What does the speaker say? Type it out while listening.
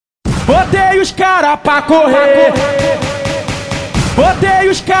Botei os cara pra correr. Botei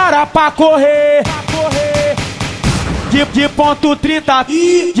os cara pra correr. De ponto 30,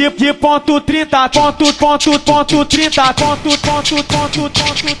 de ponto 30, ponto 30, ponto 30,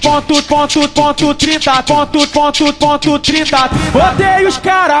 ponto 30. Botei os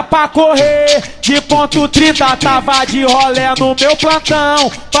cara pra correr. De ponto 30, tava de rolê no meu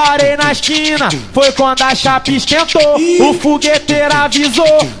plantão. Parei na esquina, foi quando a chapa esquentou. O fogueteiro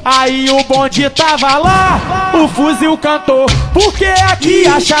avisou, aí o bonde tava lá. O fuzil cantou, porque aqui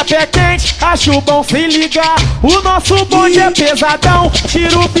a chapa é quente. Acho bom se ligar, o nosso bonde é pesadão.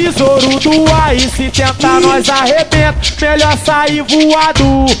 Tira o besouro do ar e se tentar nós arrebenta. Melhor sair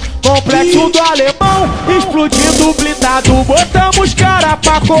voado. Complexo do alemão, explodindo o blindado. Botamos cara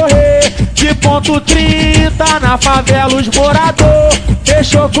pra correr. De ponto 30, na favela os morador.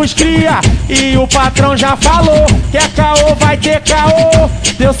 Fechou com os cria e o patrão já falou que é caô, vai ter caô.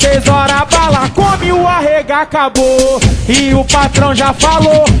 Deu 6 horas, a bala come, o arrega acabou. E o patrão já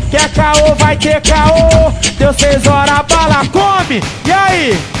falou que é caô, vai ter caô. Deu 6 horas, a bala come. E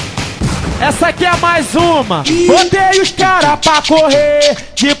aí? Essa aqui é mais uma. Botei os cara pra correr.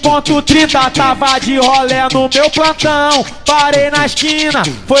 De ponto 30, tava de rolê no meu plantão. Parei na esquina,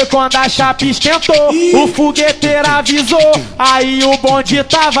 foi quando a chapa esquentou. O fogueteiro avisou, aí o bonde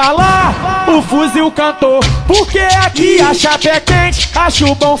tava lá. O fuzil cantou, porque aqui a chapa é quente.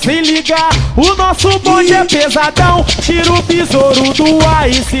 Acho bom se ligar, o nosso bonde é pesadão. Tira o besouro do ar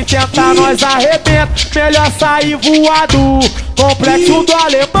e se tentar nós arrebenta. Melhor sair voado. Complexo do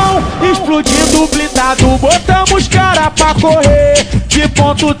alemão, explodindo o blindado. Botamos cara pra correr. De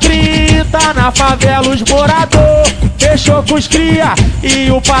ponto 30, na favela os morador. Fechou com os cria e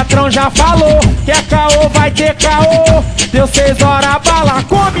o patrão já falou que é caô, vai ter caô. Deu 6 horas, a bala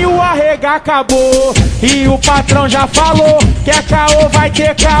come, o arrega acabou. E o patrão já falou que é caô, vai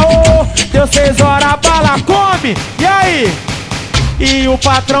ter caô. Deu 6 horas, a bala come. E aí? E o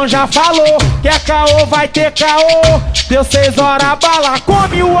patrão já falou que é caô, vai ter caô. Deu 6 horas, a bala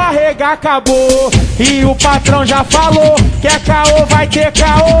come, o arrega acabou. E o patrão já falou que é caô, vai ter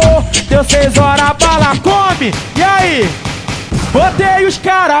caô. Deu 6 horas, a bala come. E aí? Botei os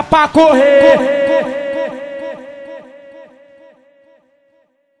cara pra correr.